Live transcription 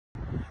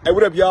Hey,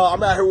 what up, y'all?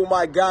 I'm out here with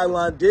my guy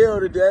Londell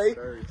today,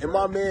 and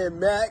my man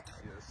Mac.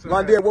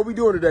 Londell, what we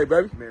doing today,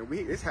 baby? Man,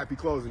 it's happy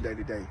closing day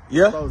today.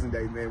 Yeah? Closing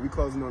day, man. We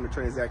closing on the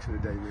transaction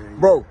today, man.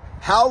 Bro,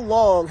 how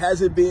long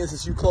has it been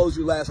since you closed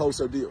your last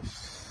wholesale deal?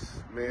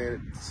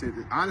 Man,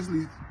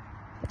 honestly,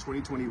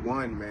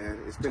 2021, man.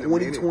 It's been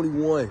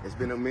 2021. It's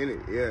been a minute.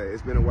 Yeah,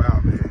 it's been a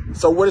while, man.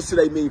 So what does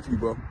today mean for you,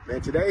 bro?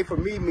 Man, today for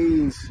me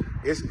means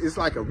it's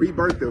like a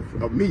rebirth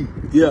of me.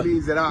 Yeah. It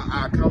means that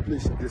I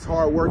accomplished this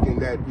hard work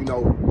and that,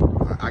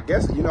 I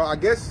guess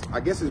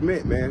it's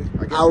meant,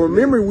 man. I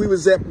remember we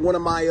was at one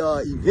of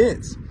my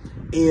events,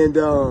 and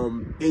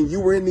you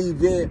were in the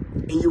event,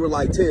 and you were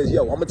like, Tez,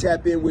 yo, I'm gonna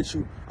tap in with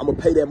you. I'm gonna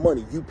pay that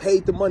money. You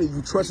paid the money.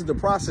 You trusted the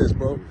process,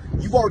 bro.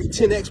 You've already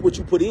 10x what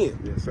you put in.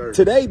 Yes, sir.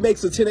 Today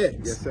makes a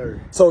 10x. Yes,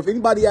 sir. So if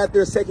anybody out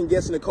there second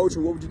guessing the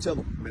coaching, what would you tell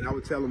them? Man, I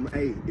would tell them,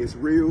 hey, it's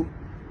real.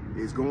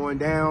 It's going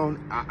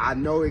down. I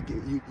know it.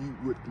 You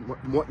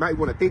might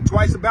want to think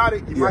twice about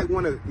it. You might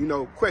want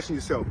to, question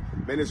yourself.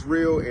 Man, it's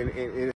real, and